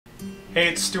Hey,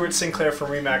 it's Stuart Sinclair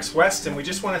from RE/MAX West, and we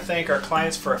just want to thank our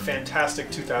clients for a fantastic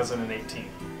 2018.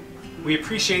 We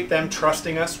appreciate them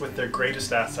trusting us with their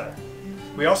greatest asset.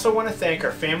 We also want to thank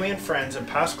our family and friends and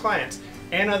past clients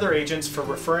and other agents for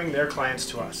referring their clients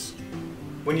to us.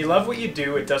 When you love what you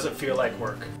do, it doesn't feel like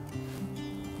work.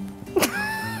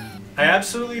 I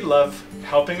absolutely love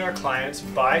helping our clients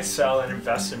buy, sell, and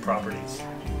invest in properties.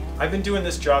 I've been doing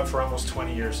this job for almost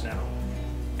 20 years now.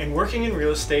 And working in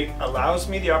real estate allows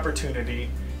me the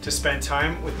opportunity to spend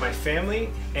time with my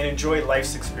family and enjoy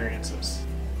life's experiences.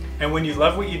 And when you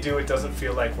love what you do, it doesn't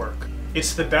feel like work.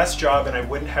 It's the best job, and I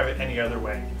wouldn't have it any other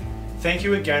way. Thank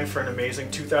you again for an amazing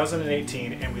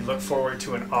 2018, and we look forward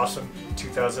to an awesome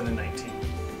 2019.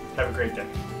 Have a great day.